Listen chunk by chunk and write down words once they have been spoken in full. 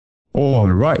All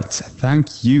right.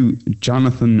 Thank you,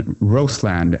 Jonathan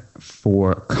Roseland,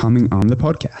 for coming on the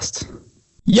podcast.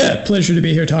 Yeah, pleasure to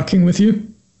be here talking with you.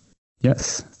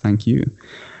 Yes, thank you.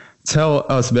 Tell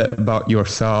us a bit about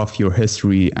yourself, your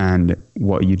history, and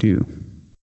what you do.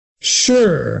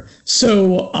 Sure.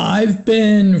 So I've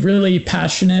been really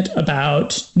passionate about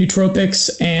nootropics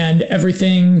and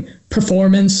everything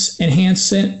performance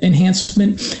enhancement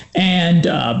and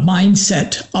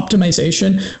mindset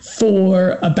optimization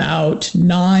for about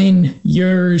 9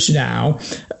 years now.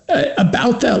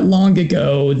 About that long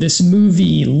ago, this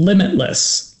movie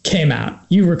Limitless came out.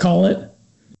 You recall it?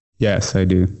 Yes, I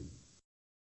do.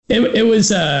 It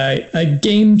was a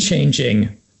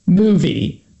game-changing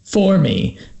movie for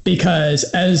me, because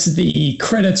as the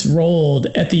credits rolled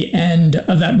at the end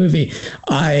of that movie,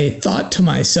 I thought to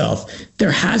myself,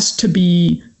 there has to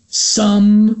be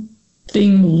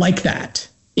something like that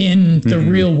in the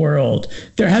real world.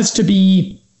 There has to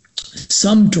be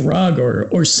some drug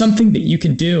or something that you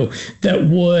can do that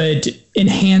would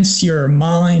enhance your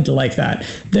mind like that,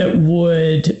 that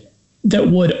would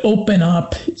open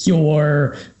up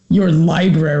your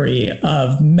library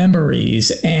of memories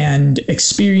and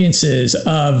experiences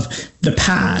of the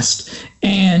past,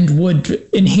 and would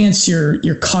enhance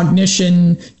your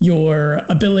cognition, your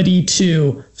ability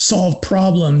to solve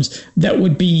problems that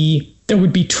would be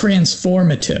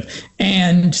transformative.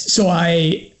 And so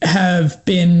I've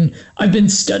been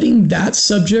studying that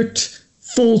subject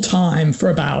full time for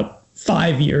about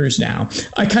 5 years now.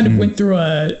 I kind of went through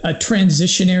a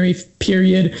transitionary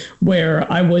period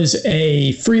where I was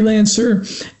a freelancer,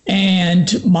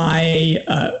 and my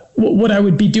what I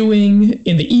would be doing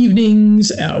in the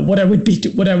evenings, what I would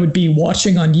be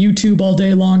watching on YouTube all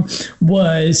day long,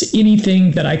 was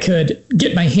anything that I could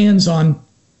get my hands on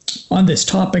this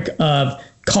topic of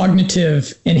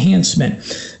cognitive enhancement.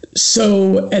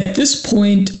 So at this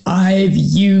point, I've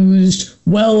used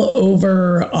well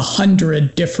over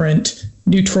 100 different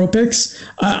nootropics.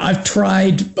 I've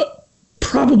tried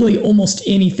probably almost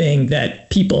anything that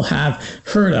people have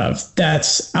heard of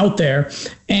that's out there.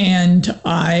 And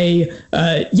I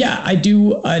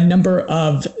do a number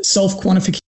of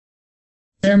self-quantification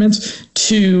experiments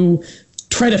to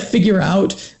try to figure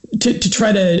out, to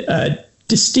try to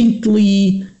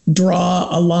distinctly draw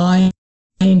a line,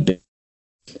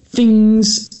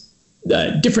 things,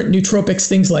 different nootropics,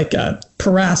 things like the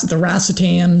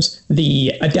racetams,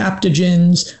 the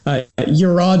adaptogens,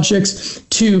 urogics,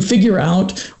 to figure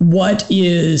out what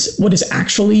is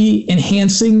actually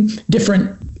enhancing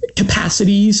different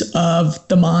capacities of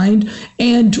the mind,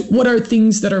 and what are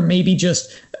things that are maybe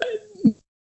just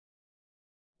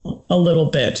a little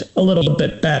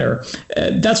bit better.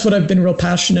 That's what I've been real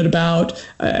passionate about.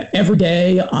 Every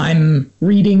day I'm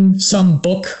reading some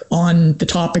book on the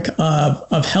topic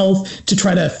of health to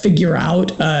try to figure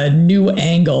out a new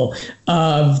angle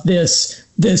of this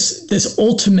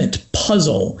ultimate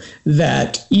puzzle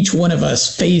that each one of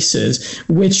us faces,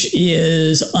 which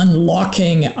is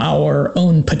unlocking our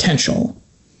own potential.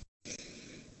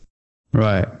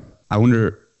 Right. I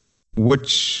wonder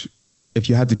if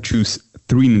you had to choose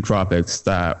 3 nootropics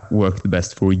that work the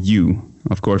best for you.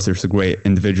 Of course, there's a great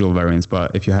individual variance,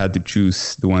 but if you had to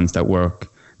choose the ones that work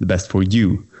the best for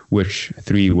you, which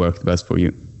 3 work the best for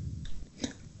you?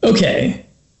 Okay,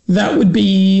 that would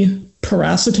be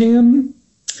piracetam,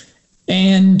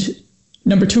 and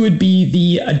number 2 would be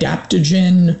the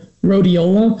adaptogen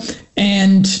rhodiola,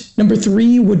 and number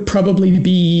 3 would probably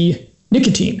be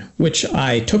nicotine, which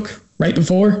I took right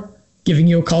before giving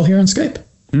you a call here on Skype.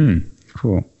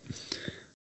 Cool.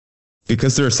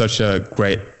 Because there's such a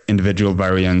great individual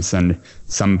variance, and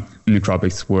some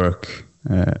nootropics work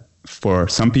for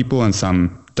some people and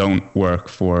some don't work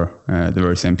for the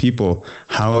very same people,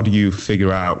 how do you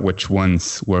figure out which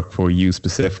ones work for you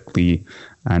specifically,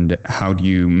 and how do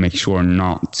you make sure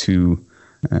not to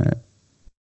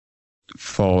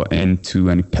fall into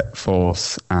any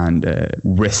pitfalls and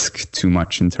risk too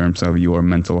much in terms of your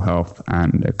mental health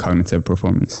and cognitive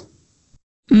performance?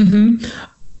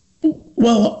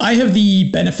 Well, I have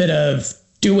the benefit of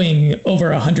doing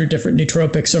over 100 different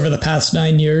nootropics over the past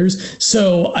 9 years.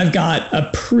 So I've got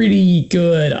a pretty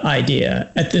good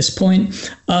idea at this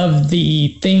point of the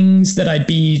things that I'd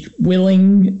be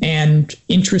willing and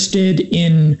interested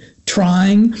in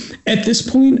trying. At this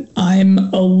point, I'm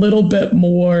a little bit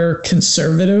more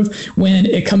conservative when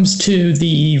it comes to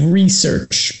the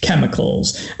research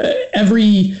chemicals.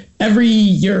 Every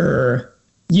year,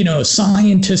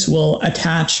 scientists will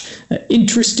attach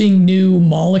interesting new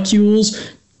molecules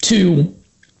to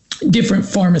different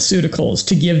pharmaceuticals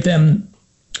to give them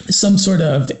some sort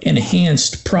of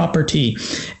enhanced property.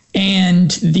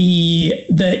 and the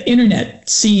internet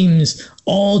seems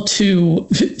all too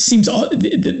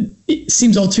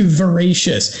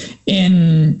voracious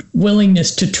in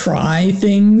willingness to try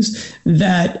things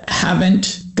that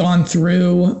haven't gone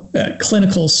through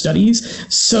clinical studies.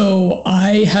 So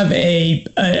I have a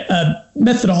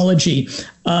methodology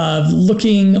of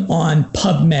looking on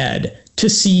PubMed to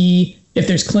see if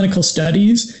there's clinical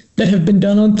studies that have been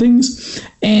done on things.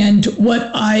 And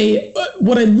what I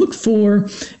look for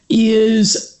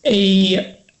is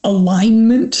a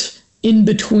alignment in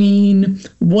between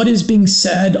what is being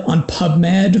said on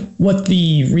PubMed, what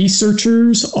the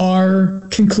researchers are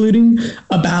concluding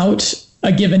about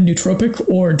a given nootropic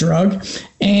or drug,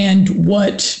 and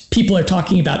what people are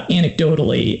talking about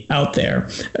anecdotally out there.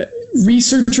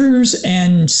 Researchers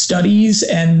and studies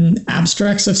and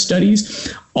abstracts of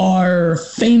studies are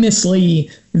famously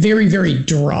very, very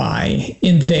dry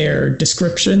in their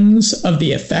descriptions of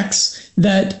the effects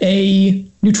that a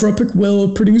nootropic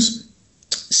will produce.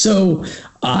 So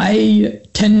I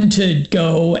tend to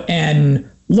go and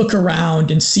look around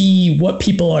and see what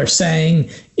people are saying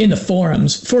in the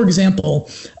forums. For example,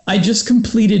 I just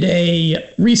completed a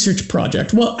research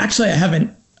project. Well, actually, I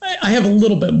haven't. I have a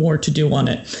little bit more to do on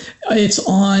it. It's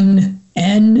on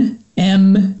NMN,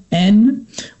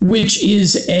 which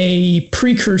is a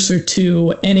precursor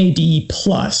to NAD+,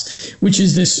 which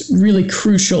is this really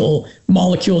crucial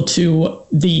molecule to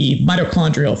the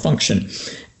mitochondrial function.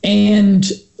 And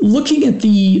looking at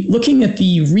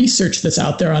the research that's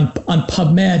out there on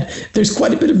PubMed, there's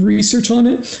quite a bit of research on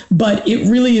it, but it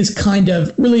really is kind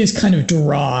of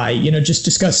dry, just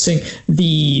discussing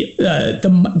the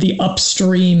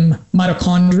upstream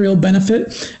mitochondrial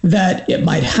benefit that it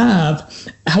might have.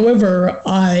 However,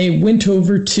 I went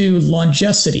over to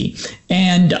Longevity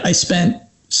and I spent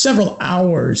several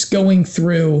hours going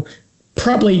through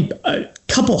probably a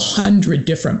couple hundred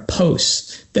different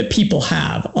posts that people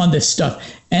have on this stuff,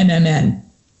 NMN.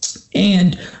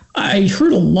 And I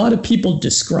heard a lot of people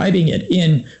describing it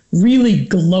in really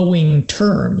glowing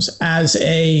terms as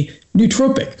a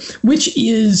nootropic, which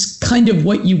is kind of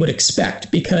what you would expect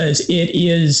because it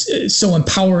is so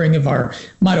empowering of our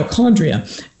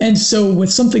mitochondria. And so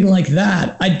with something like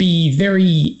that, I'd be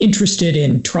very interested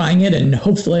in trying it, and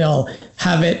hopefully I'll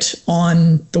have it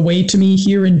on the way to me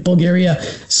here in Bulgaria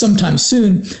sometime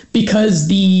soon, because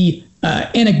the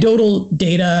anecdotal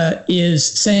data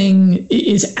is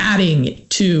adding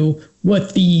to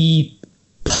what the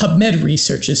PubMed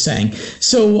research is saying.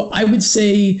 So I would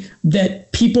say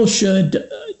that people should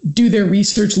do their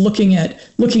research looking at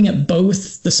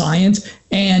both the science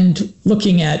and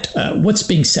looking at what's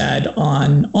being said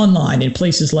online in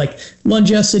places like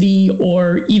Longevity,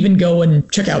 or even go and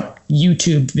check out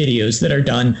YouTube videos that are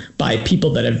done by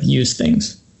people that have used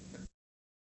things.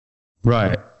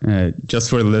 Right. Just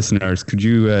for the listeners, could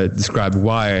you describe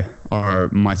why are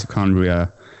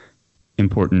mitochondria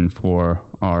important for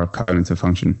our cognitive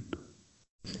function?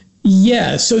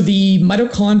 Yeah, so the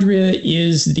mitochondria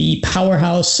is the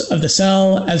powerhouse of the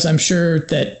cell, as I'm sure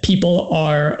that people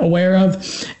are aware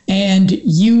of. And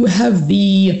you have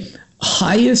the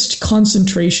highest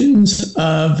concentrations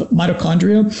of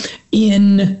mitochondria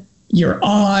in your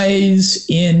eyes,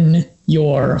 in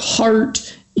your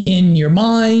heart, in your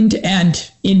mind, and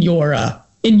in your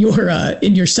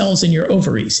cells in your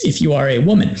ovaries if you are a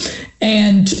woman.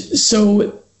 And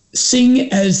so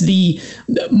seeing as the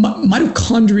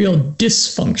mitochondrial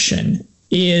dysfunction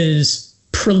is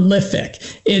prolific,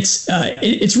 it's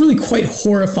really quite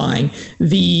horrifying,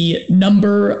 the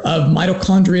number of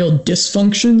mitochondrial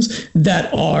dysfunctions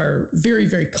that are very,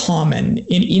 very common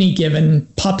in any given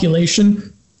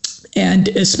population. And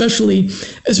especially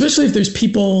if there's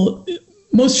people,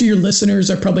 most of your listeners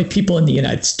are probably people in the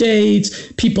United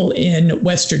States, people in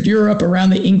Western Europe,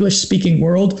 around the English-speaking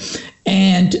world.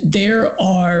 And there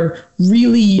are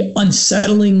really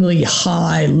unsettlingly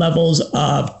high levels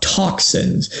of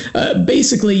toxins.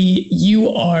 Basically,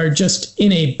 you are just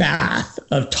in a bath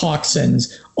of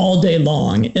toxins all day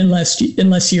long, unless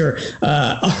you're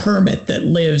a hermit that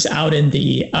lives out in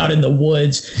the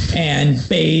woods and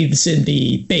bathes in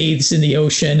the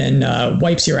ocean and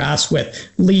wipes your ass with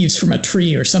leaves from a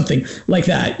tree or something like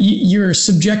that. You're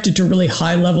subjected to really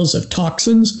high levels of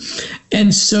toxins.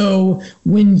 And so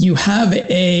when you have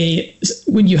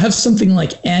something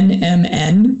like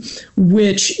NMN,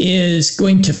 which is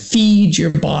going to feed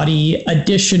your body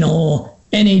additional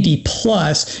NAD+,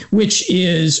 which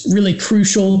is really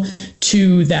crucial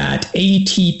to that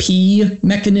ATP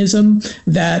mechanism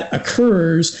that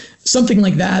occurs, something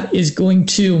like that is going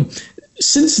to,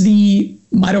 since the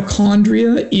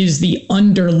mitochondria is the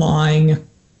underlying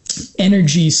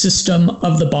energy system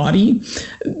of the body.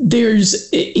 There's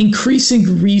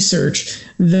increasing research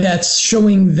that's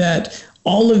showing that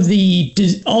all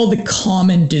the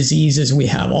common diseases we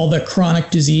have, all the chronic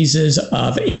diseases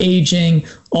of aging,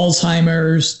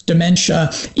 Alzheimer's, dementia,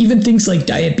 even things like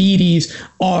diabetes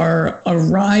are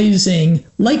arising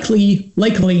likely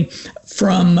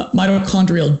from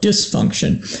mitochondrial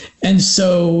dysfunction. And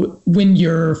so when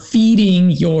you're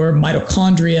feeding your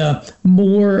mitochondria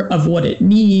more of what it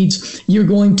needs, you're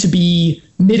going to be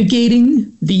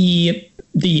mitigating the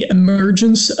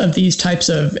emergence of these types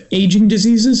of aging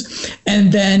diseases.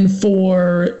 And then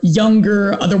for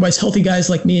younger, otherwise healthy guys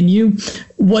like me and you,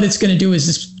 what it's going to do is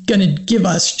it's going to give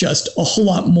us just a whole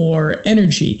lot more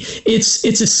energy. It's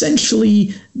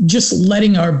essentially just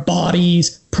letting our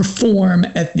bodies perform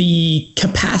at the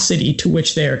capacity to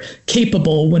which they're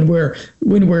capable when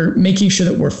we're making sure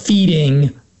that we're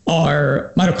feeding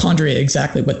our mitochondria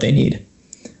exactly what they need.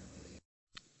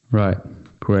 Right.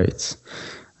 Great.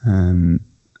 And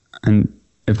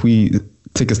if we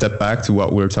take a step back to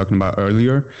what we were talking about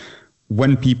earlier,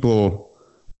 when people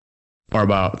are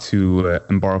about to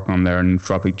embark on their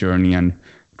nootropic journey and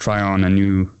try on a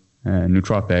new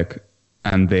nootropic,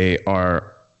 and they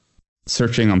are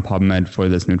searching on PubMed for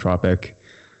this nootropic,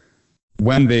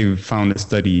 when they've found a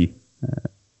study,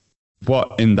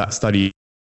 what in that study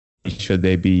should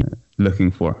they be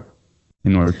looking for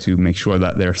in order to make sure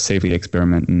that they're safely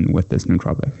experimenting with this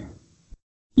nootropic?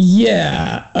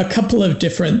 Yeah, a couple of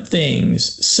different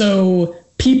things. So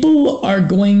people are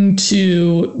going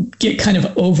to get kind of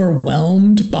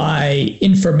overwhelmed by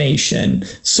information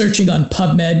searching on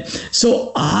PubMed.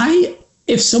 So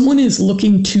if someone is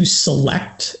looking to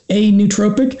select a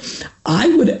nootropic,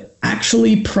 I would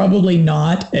actually probably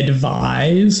not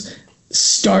advise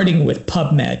starting with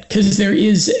PubMed, because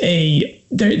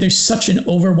there's such an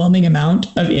overwhelming amount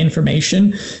of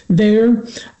information there.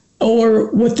 Or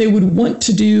what they would want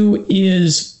to do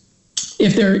is,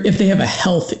 if they have a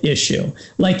health issue,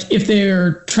 like if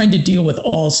they're trying to deal with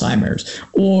Alzheimer's,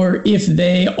 or if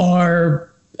they are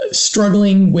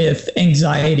struggling with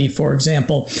anxiety, for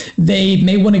example, they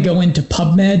may want to go into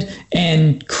PubMed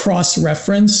and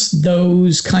cross-reference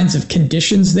those kinds of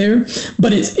conditions there.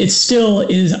 But it still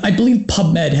is, I believe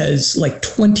PubMed has like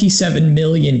 27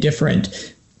 million different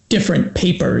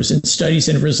papers and studies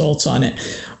and results on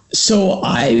it. So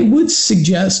I would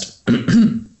suggest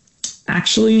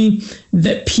actually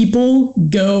that people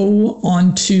go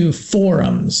onto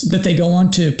forums, that they go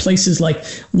onto places like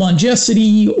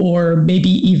Longevity or maybe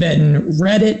even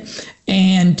Reddit,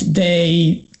 and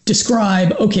they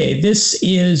describe, okay, this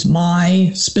is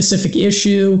my specific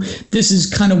issue. This is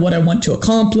kind of what I want to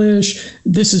accomplish.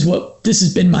 This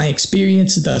has been my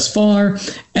experience thus far,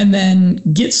 and then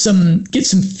get some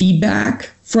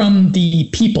feedback from the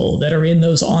people that are in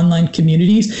those online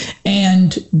communities.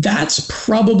 And that's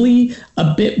probably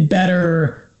a bit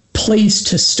better place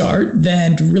to start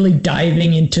than really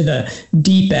diving into the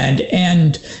deep end.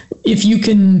 And if you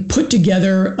can put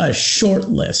together a short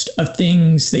list of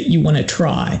things that you want to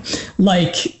try,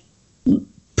 like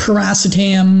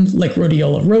piracetam, like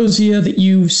rhodiola rosea that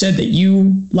you said that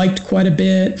you liked quite a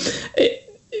bit,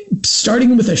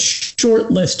 starting with a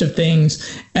short list of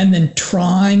things and then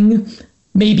trying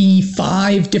maybe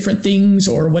 5 different things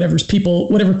or whatever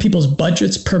people's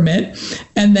budgets permit,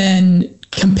 and then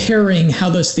comparing how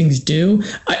those things do.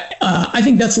 I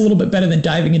think that's a little bit better than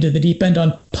diving into the deep end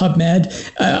on PubMed.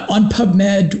 On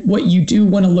PubMed, what you do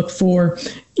want to look for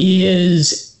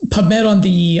is PubMed on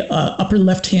the upper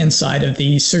left-hand side of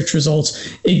the search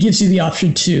results. It gives you the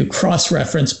option to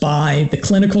cross-reference by the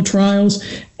clinical trials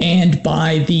and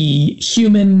by the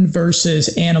human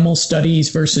versus animal studies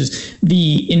versus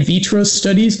the in vitro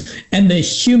studies. And the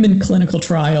human clinical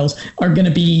trials are going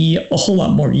to be a whole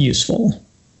lot more useful.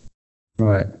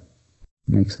 Right.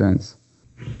 Makes sense.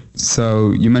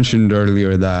 So you mentioned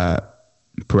earlier that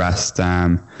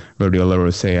piracetam, rhodiola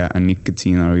rosea, and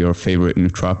nicotine are your favorite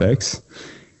nootropics.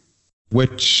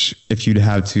 Which, if you'd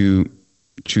have to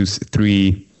choose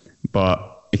 3,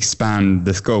 but expand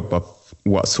the scope of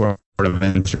what sort of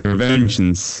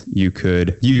interventions you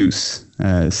could use,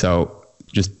 so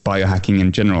just biohacking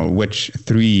in general, which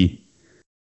 3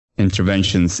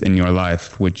 interventions in your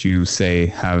life would you say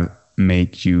have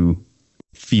made you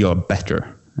feel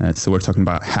better? So we're talking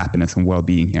about happiness and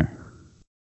well-being here.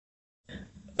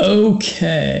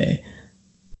 Okay.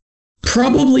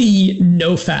 Probably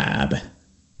NoFab.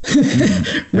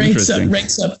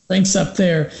 ranks up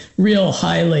there real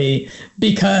highly,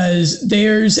 because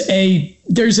there's a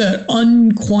there's an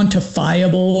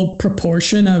unquantifiable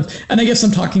proportion of, and I guess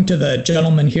I'm talking to the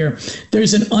gentleman here,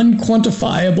 there's an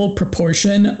unquantifiable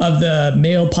proportion of the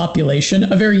male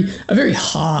population, a very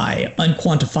high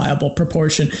unquantifiable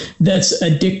proportion that's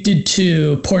addicted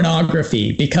to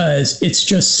pornography because it's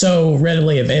just so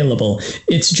readily available.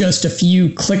 It's just a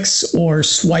few clicks or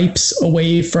swipes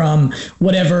away from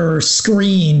whatever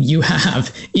screen you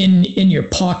have in your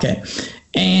pocket.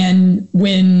 And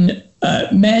when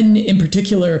men in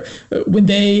particular, when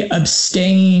they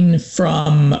abstain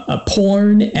from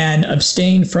porn and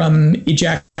abstain from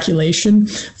ejaculation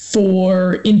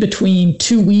for in between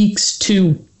 2 weeks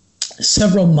to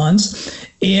several months,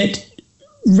 it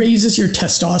raises your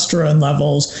testosterone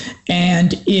levels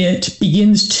and it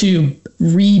begins to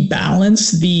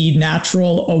rebalance the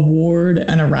natural award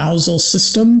and arousal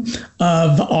system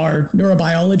of our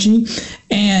neurobiology.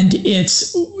 And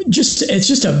it's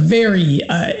just a very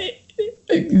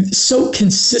so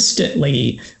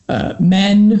consistently,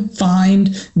 men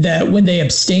find that when they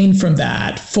abstain from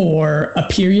that for a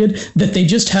period, that they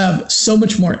just have so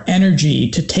much more energy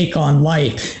to take on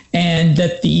life, and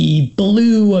that the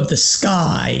blue of the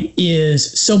sky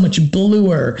is so much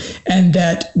bluer, and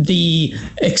that the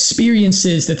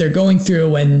experiences that they're going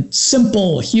through and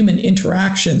simple human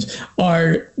interactions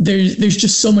are there's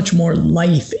just so much more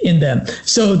life in them.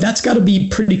 So that's got to be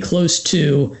pretty close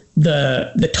to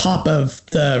the top of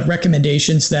the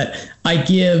recommendations that I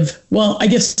give. Well, I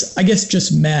guess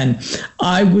just men.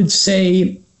 I would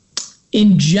say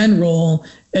in general,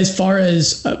 as far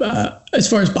as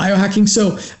biohacking,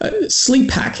 so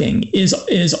sleep hacking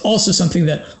is also something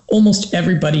that almost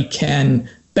everybody can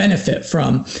benefit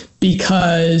from,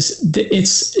 because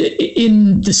it's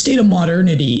in the state of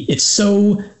modernity. It's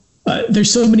so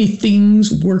there's so many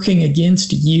things working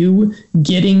against you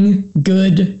getting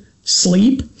good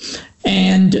sleep.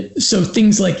 And so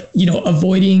things like,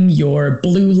 avoiding your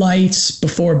blue lights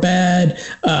before bed,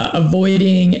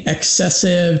 avoiding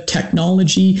excessive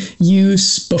technology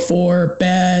use before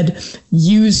bed,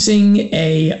 using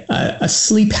a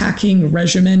sleep hacking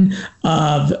regimen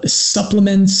of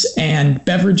supplements and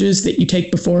beverages that you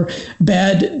take before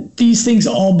bed. These things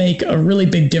all make a really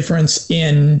big difference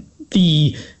in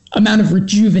the amount of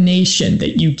rejuvenation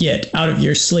that you get out of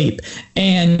your sleep.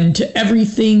 And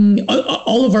everything,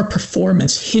 all of our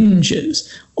performance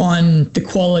hinges on the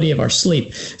quality of our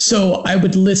sleep. So I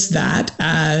would list that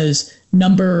as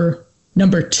number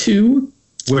 2.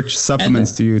 Which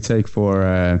supplements do you take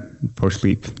for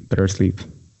sleep, better sleep?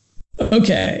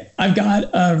 Okay, I've got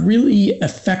a really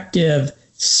effective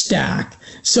stack.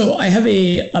 So I have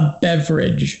a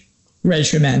beverage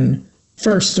regimen,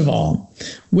 first of all,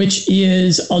 which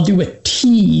is I'll do a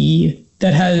tea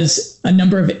that has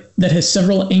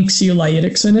several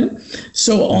anxiolytics in it.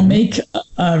 So I'll make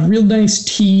a real nice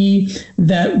tea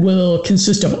that will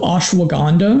consist of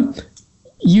ashwagandha,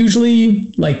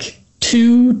 usually like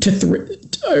 2 to 3,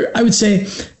 I would say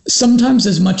sometimes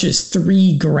as much as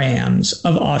 3 grams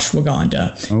of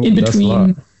ashwagandha. Oh, in between. That's a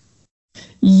lot.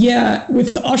 Yeah,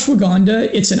 with ashwagandha,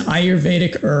 it's an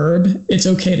Ayurvedic herb. It's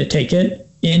okay to take it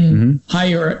in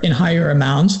higher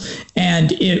amounts,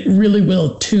 and it really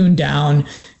will tune down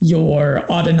your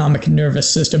autonomic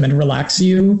nervous system and relax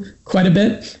you quite a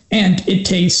bit. And it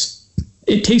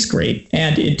tastes great,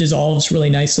 and it dissolves really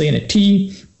nicely in a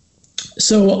tea.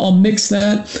 So I'll mix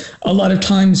that a lot of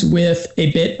times with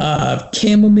a bit of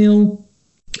chamomile,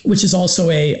 which is also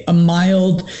a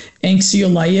mild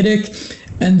anxiolytic.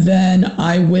 And then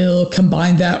I will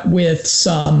combine that with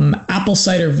some apple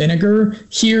cider vinegar.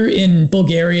 Here in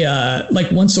Bulgaria, like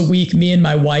once a week, me and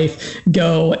my wife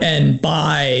go and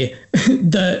buy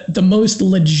the most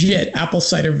legit apple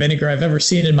cider vinegar I've ever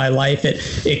seen in my life.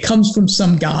 It comes from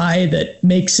some guy that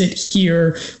makes it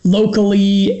here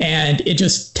locally, and it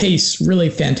just tastes really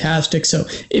fantastic. So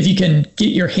if you can get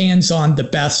your hands on the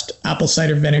best apple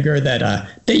cider vinegar that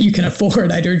you can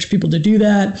afford, I'd urge people to do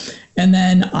that. And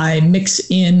then I mix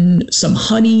in some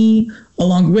honey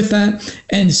along with that.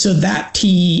 And so that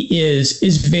tea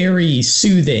is very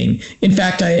soothing. In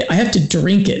fact, I have to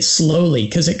drink it slowly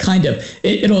because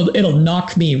it'll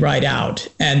knock me right out.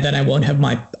 And then I won't have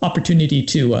my opportunity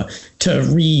to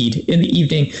read in the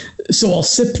evening. So I'll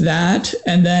sip that,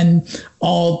 and then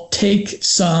I'll take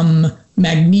some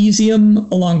magnesium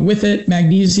along with it.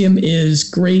 Magnesium is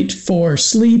great for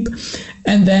sleep.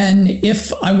 And then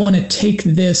if I want to take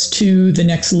this to the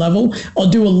next level, I'll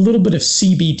do a little bit of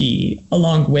CBD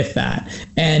along with that.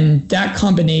 And that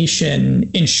combination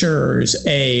ensures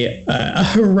a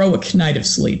heroic night of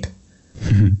sleep.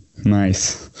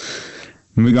 Nice.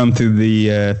 Moving on to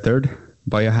the third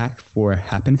biohack for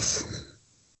happiness.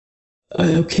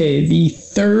 Okay, the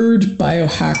third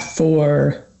biohack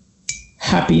for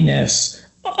happiness.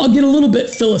 I'll get a little bit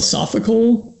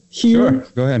philosophical here. Sure,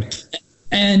 go ahead.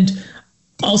 And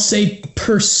I'll say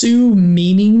pursue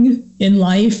meaning in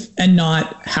life and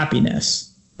not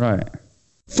happiness. Right.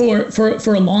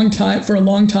 For a long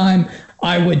time,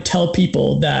 I would tell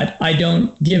people that I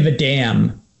don't give a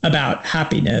damn about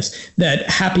happiness, that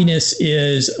happiness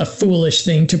is a foolish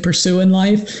thing to pursue in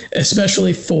life,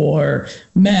 especially for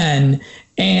men.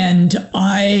 And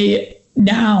I'm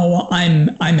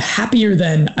happier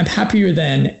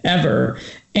than ever.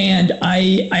 And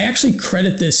I actually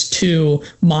credit this to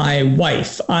my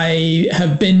wife. I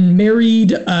have been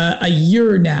married a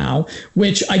year now,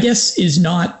 which I guess is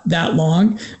not that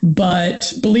long,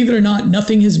 but believe it or not,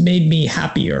 nothing has made me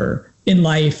happier in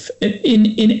life,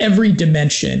 in every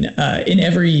dimension, in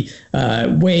every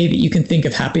way that you can think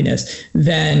of happiness,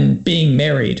 than being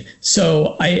married.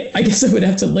 So I guess I would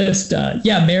have to list,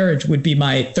 marriage would be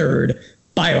my third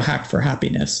biohack for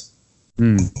happiness.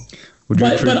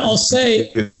 But I'll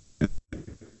say,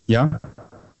 yeah,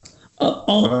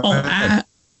 I'll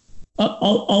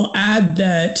add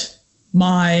that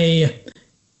my,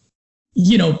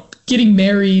 getting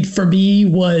married for me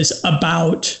was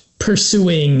about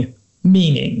pursuing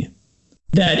meaning.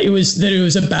 That it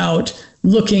was about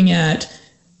looking at,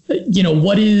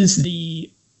 what is the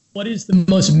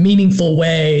most meaningful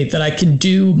way that I can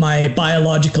do my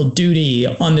biological duty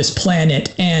on this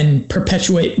planet and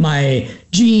perpetuate my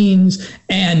genes,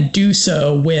 and do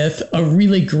so with a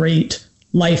really great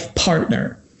life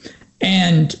partner.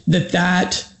 And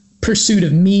that pursuit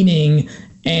of meaning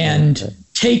and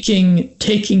taking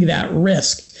that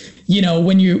risk.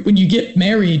 When you get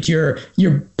married, you're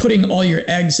putting all your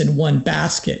eggs in one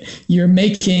basket. You're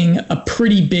making a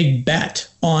pretty big bet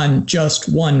on just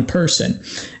one person.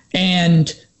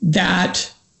 And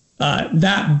that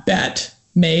bet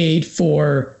made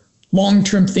for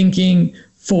long-term thinking,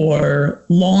 for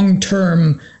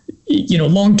long-term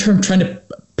trying to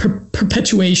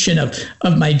perpetuation of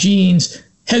my genes,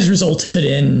 has resulted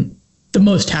in the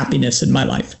most happiness in my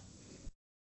life.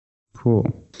 Cool.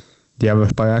 Do you have a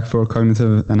biohack for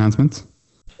cognitive enhancement?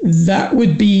 That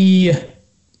would be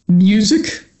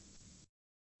music.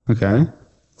 Okay.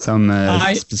 Some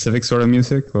specific sort of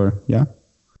music, or yeah?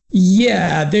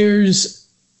 Yeah,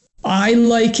 I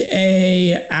like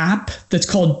a app that's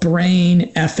called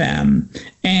Brain FM,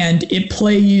 and it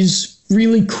plays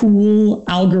really cool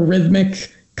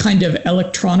algorithmic kind of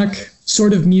electronic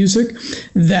sort of music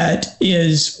that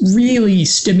is really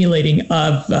stimulating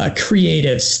of a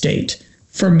creative state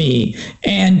for me.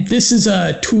 And this is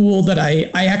a tool that I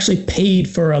actually paid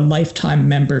for a lifetime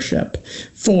membership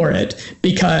for it,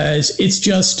 because it's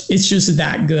just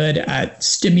that good at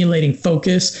stimulating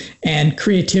focus and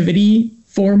creativity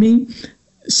for me.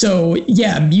 So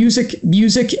yeah, music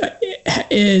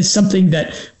is something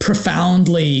that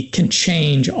profoundly can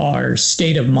change our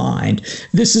state of mind.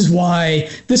 This is why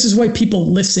people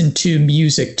listen to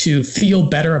music to feel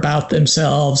better about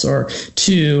themselves, or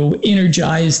to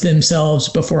energize themselves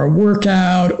before a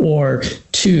workout, or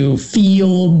to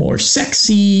feel more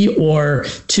sexy, or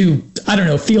to,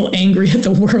 feel angry at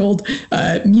the world.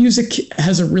 Music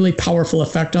has a really powerful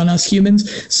effect on us humans.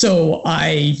 So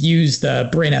I use the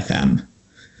Brain FM.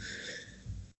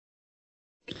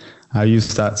 I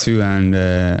use that too, and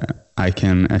I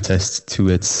can attest to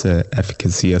its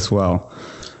efficacy as well.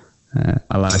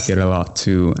 I like it a lot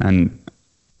too. And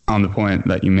on the point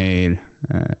that you made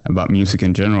about music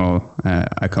in general,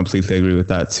 I completely agree with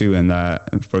that too. And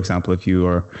that, for example, if you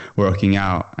are working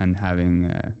out and having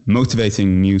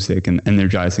motivating music and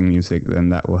energizing music, then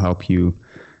that will help you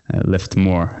lift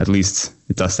more. At least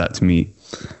it does that to me.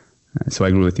 So I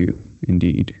agree with you,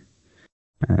 indeed.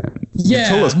 Go ahead.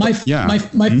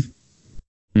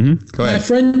 My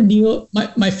friend Neil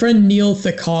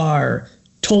Thakar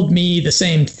told me the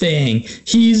same thing.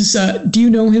 He's do you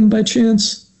know him by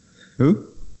chance? Who?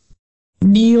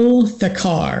 Neil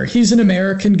Thakar. He's an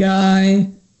American guy,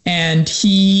 and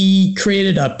he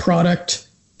created a product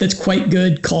that's quite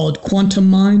good called Quantum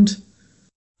Mind.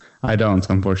 I don't,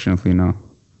 unfortunately, no.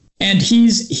 And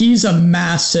he's a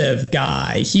massive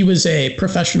guy. He was a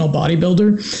professional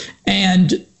bodybuilder,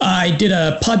 and I did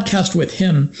a podcast with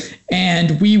him,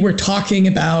 and we were talking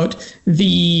about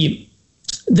the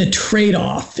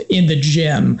trade-off in the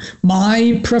gym.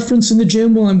 My preference in the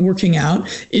gym while I'm working out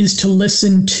is to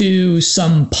listen to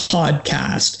some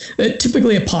podcast,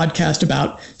 typically a podcast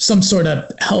about some sort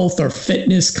of health or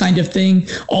fitness kind of thing,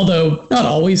 although not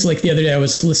always. Like the other day, I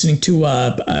was listening to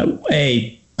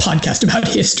a podcast about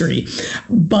history,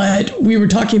 but we were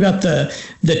talking about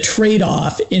the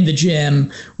trade-off in the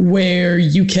gym where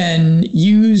you can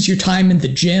use your time in the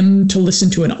gym to listen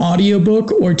to an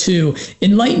audiobook or to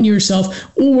enlighten yourself,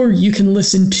 or you can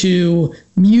listen to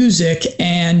music,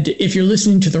 and if you're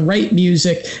listening to the right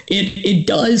music, it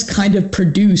does kind of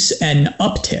produce an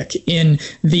uptick in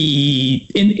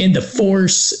the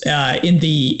force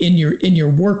in your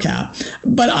workout.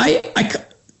 But I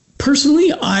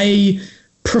personally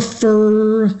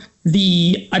prefer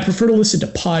to listen to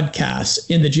podcasts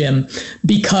in the gym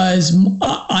because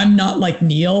I'm not like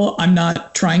Neil. I'm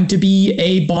not trying to be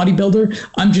a bodybuilder.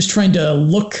 I'm just trying to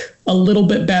look a little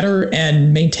bit better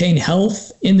and maintain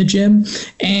health in the gym.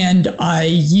 And I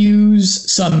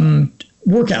use some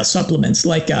workout supplements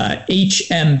like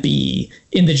HMB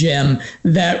in the gym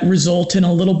that result in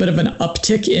a little bit of an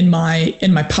uptick in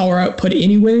my power output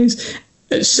anyways.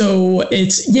 So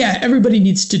everybody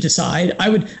needs to decide. I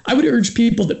would urge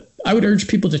people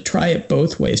to try it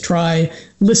both ways. Try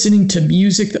listening to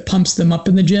music that pumps them up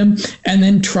in the gym, and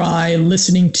then try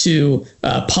listening to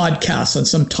podcasts on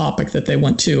some topic that they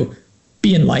want to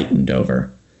be enlightened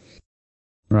over.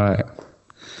 Right.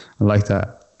 I like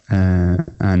that.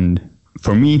 And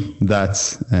for me,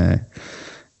 that's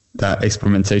that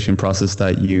experimentation process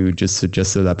that you just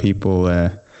suggested that people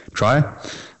try.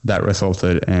 That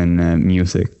resulted in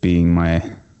music being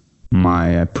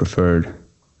my preferred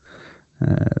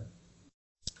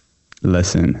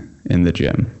listen in the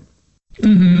gym.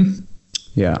 Mm-hmm.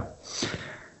 Yeah.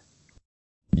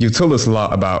 You told us a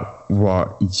lot about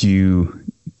what you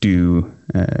do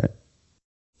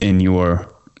in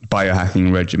your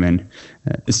biohacking regimen.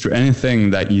 Is there anything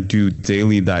that you do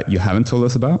daily that you haven't told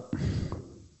us about?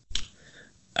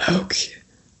 Okay.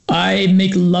 I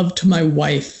make love to my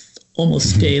wife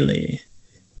almost daily.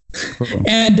 Cool.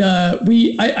 And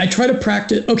I try to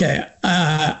practice. Okay.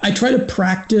 I try to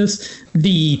practice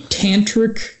the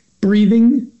tantric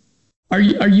breathing. Are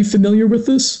you familiar with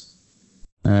this?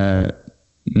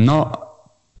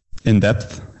 Not in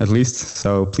depth, at least.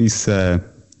 So please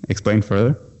explain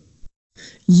further.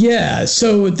 Yeah,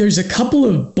 so there's a couple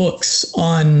of books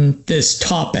on this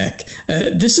topic.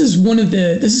 This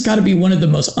has got to be one of the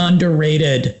most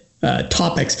underrated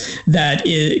topics that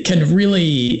can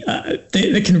really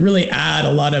add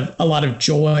a lot of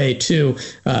joy to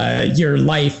your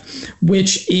life,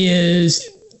 which is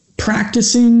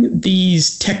practicing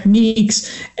these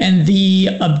techniques and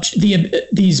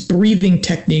these breathing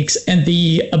techniques, and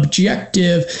the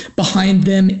objective behind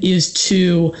them is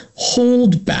to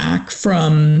hold back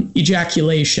from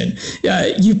ejaculation.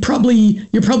 You're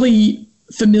probably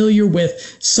familiar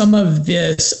with some of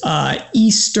this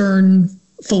Eastern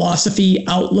philosophy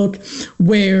outlook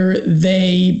where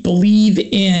they believe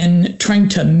in trying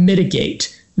to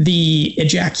mitigate the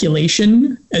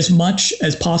ejaculation as much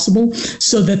as possible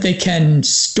so that they can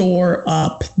store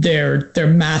up their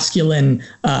masculine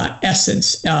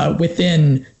essence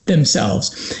within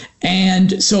themselves.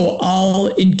 And so I'll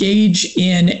engage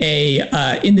in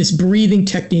in this breathing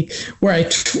technique where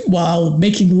while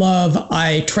making love,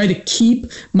 I try to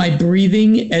keep my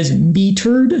breathing as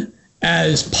metered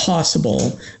as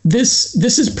possible. This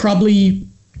is probably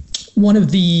one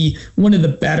of the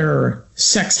better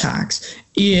sex hacks,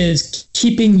 is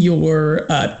keeping your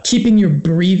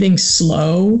breathing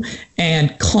slow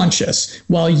and conscious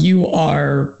while you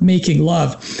are making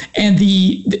love. And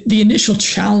the initial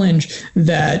challenge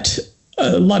that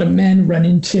a lot of men run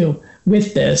into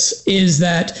with this is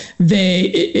that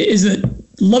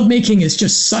lovemaking is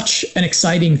just such an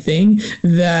exciting thing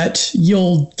that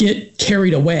you'll get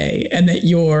carried away and that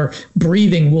your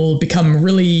breathing will become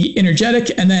really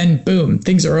energetic, and then boom,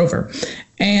 things are over.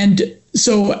 And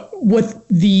so what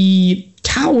the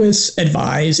Taoists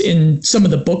advise in some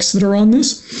of the books that are on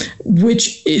this,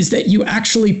 which is that you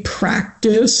actually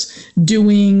practice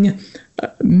doing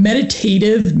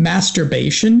meditative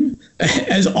masturbation,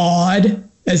 as odd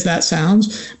as that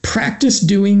sounds. Practice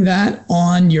doing that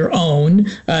on your own,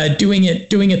 doing it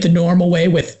the normal way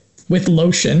with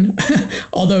lotion,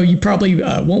 although you probably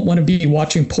won't want to be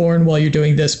watching porn while you're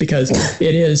doing this because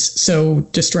it is so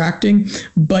distracting.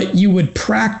 But you would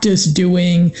practice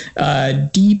doing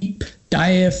deep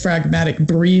diaphragmatic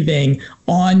breathing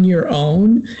on your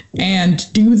own,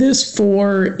 and do this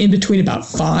for in between about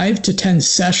 5 to 10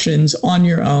 sessions on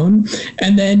your own.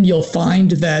 And then you'll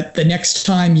find that the next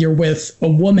time you're with a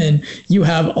woman, you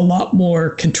have a lot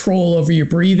more control over your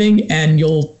breathing, and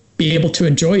you'll be able to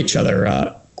enjoy each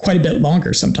other quite a bit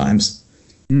longer sometimes.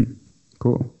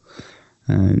 Cool.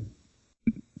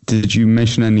 Did you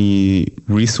mention any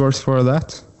resource for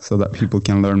that so that people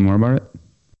can learn more about it?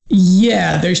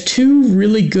 Yeah, there's 2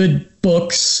 really good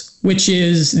books, which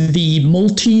is the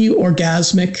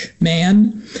Multi-Orgasmic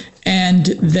Man, and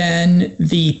then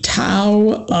the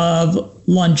Tao of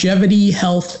Longevity,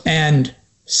 Health, and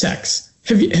Sex.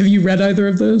 Have you read either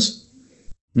of those?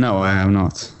 No, I have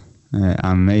not.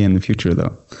 I may in the future,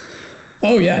 though.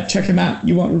 Oh, yeah. Check them out.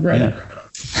 You won't regret it.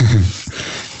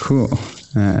 Cool.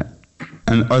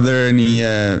 And are there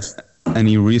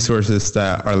any resources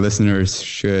that our listeners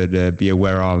should be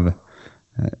aware of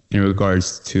in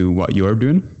regards to what you're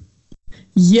doing?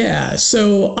 Yeah,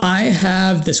 so I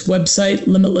have this website,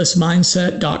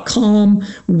 limitlessmindset.com,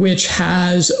 which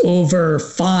has over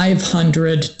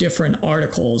 500 different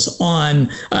articles on,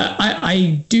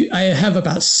 I have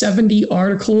about 70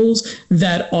 articles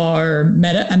that are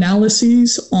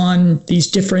meta-analyses on these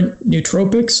different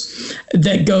nootropics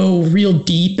that go real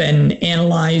deep and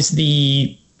analyze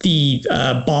the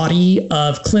body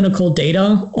of clinical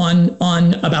data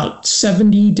on about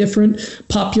 70 different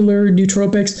popular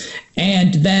nootropics.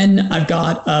 And then I've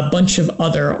got a bunch of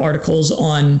other articles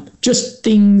on just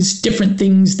different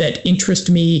things that interest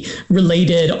me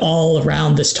related all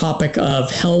around this topic of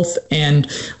health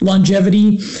and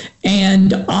longevity.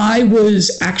 And I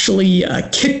was actually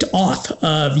kicked off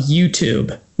of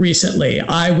YouTube recently.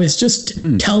 I was just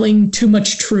telling too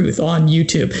much truth on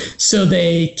YouTube. So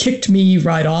they kicked me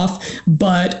right off,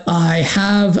 but I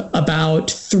have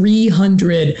about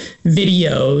 300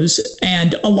 videos,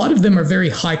 and a lot of them are very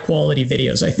high quality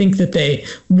videos. I think that they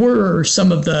were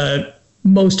some of the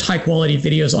most high quality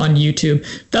videos on YouTube.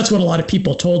 That's what a lot of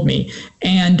people told me.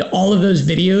 And all of those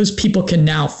videos people can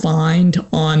now find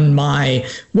on my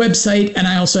website. And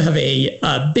I also have a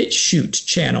BitChute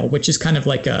channel, which is kind of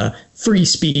like a free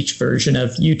speech version of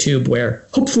YouTube where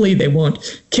hopefully they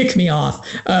won't kick me off.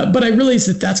 But I realize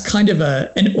that that's kind of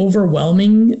an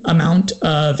overwhelming amount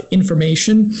of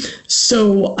information.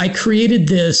 So I created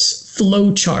this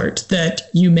flow chart that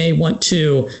you may want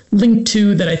to link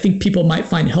to that I think people might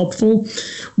find helpful,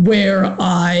 where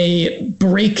I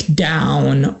break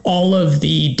down all of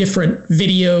the different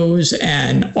videos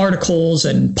and articles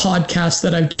and podcasts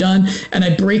that I've done, and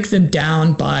I break them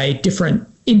down by different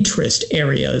interest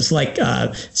areas like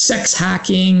sex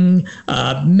hacking,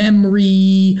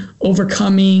 memory,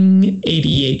 overcoming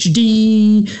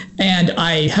ADHD, and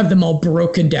I have them all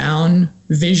broken down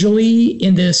visually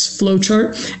in this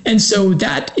flowchart. And so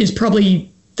that is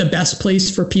probably the best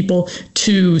place for people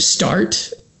to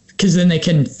start, because then they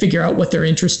can figure out what they're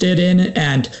interested in.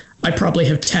 And I probably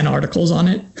have 10 articles on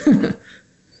it.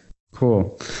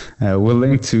 Cool. We'll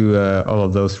link to all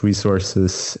of those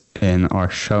resources in our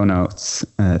show notes.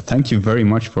 Thank you very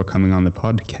much for coming on the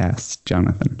podcast,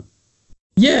 Jonathan.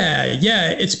 Yeah,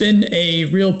 it's been a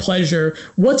real pleasure.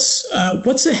 What's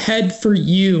ahead for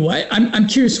you? I'm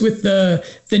curious with the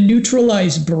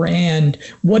Neutralize brand.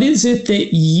 What is it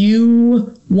that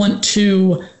you want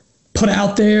to put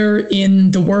out there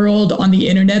in the world on the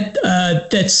internet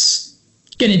that's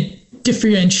going to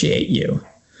differentiate you?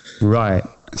 Right.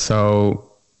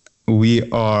 So we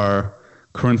are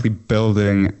currently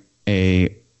building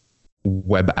a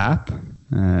web app.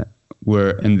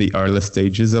 We're in the early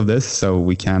stages of this, so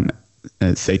we can't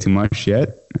say too much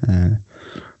yet.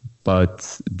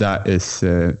 But that is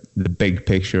the big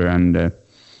picture and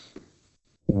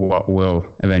what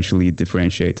will eventually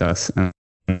differentiate us. And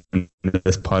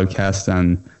this podcast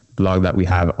and blog that we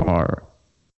have are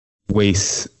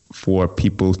ways for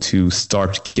people to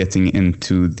start getting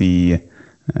into the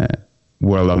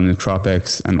world of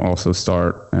nootropics and also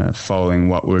start following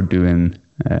what we're doing.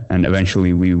 And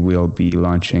eventually we will be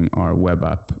launching our web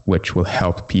app, which will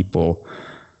help people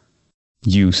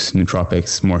use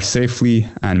nootropics more safely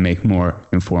and make more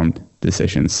informed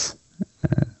decisions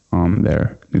on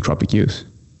their nootropic use.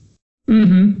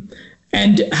 Mm-hmm.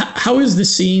 And how is the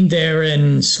scene there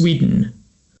in Sweden?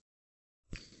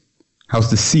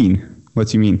 How's the scene? What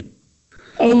do you mean?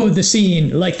 Oh, the scene,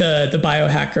 like the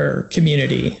biohacker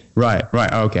community. Right.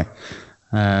 Okay.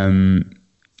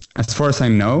 As far as I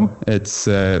know, it's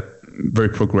very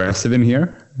progressive in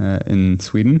here in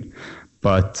Sweden,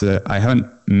 but I haven't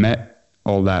met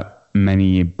all that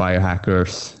many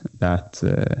biohackers that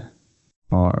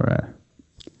are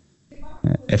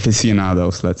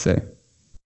aficionados, let's say.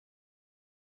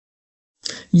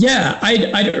 Yeah,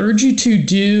 I'd urge you to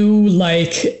do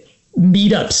like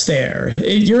meetups there.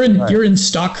 You're in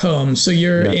Stockholm, so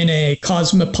you're in a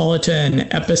cosmopolitan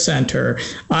epicenter.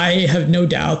 I have no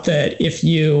doubt that if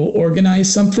you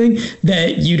organize something,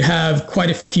 that you'd have quite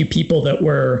a few people that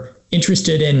were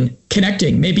interested in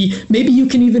connecting. Maybe you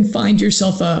can even find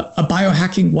yourself a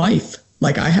biohacking wife,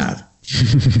 like I have.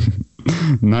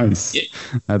 Nice.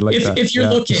 I'd like that. If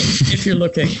you're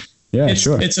looking. Yeah,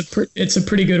 sure. It's a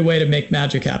pretty good way to make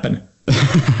magic happen.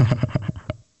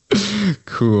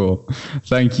 Cool.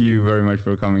 Thank you very much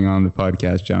for coming on the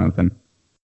podcast, Jonathan.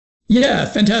 Yeah,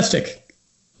 fantastic.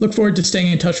 Look forward to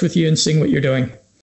staying in touch with you and seeing what you're doing.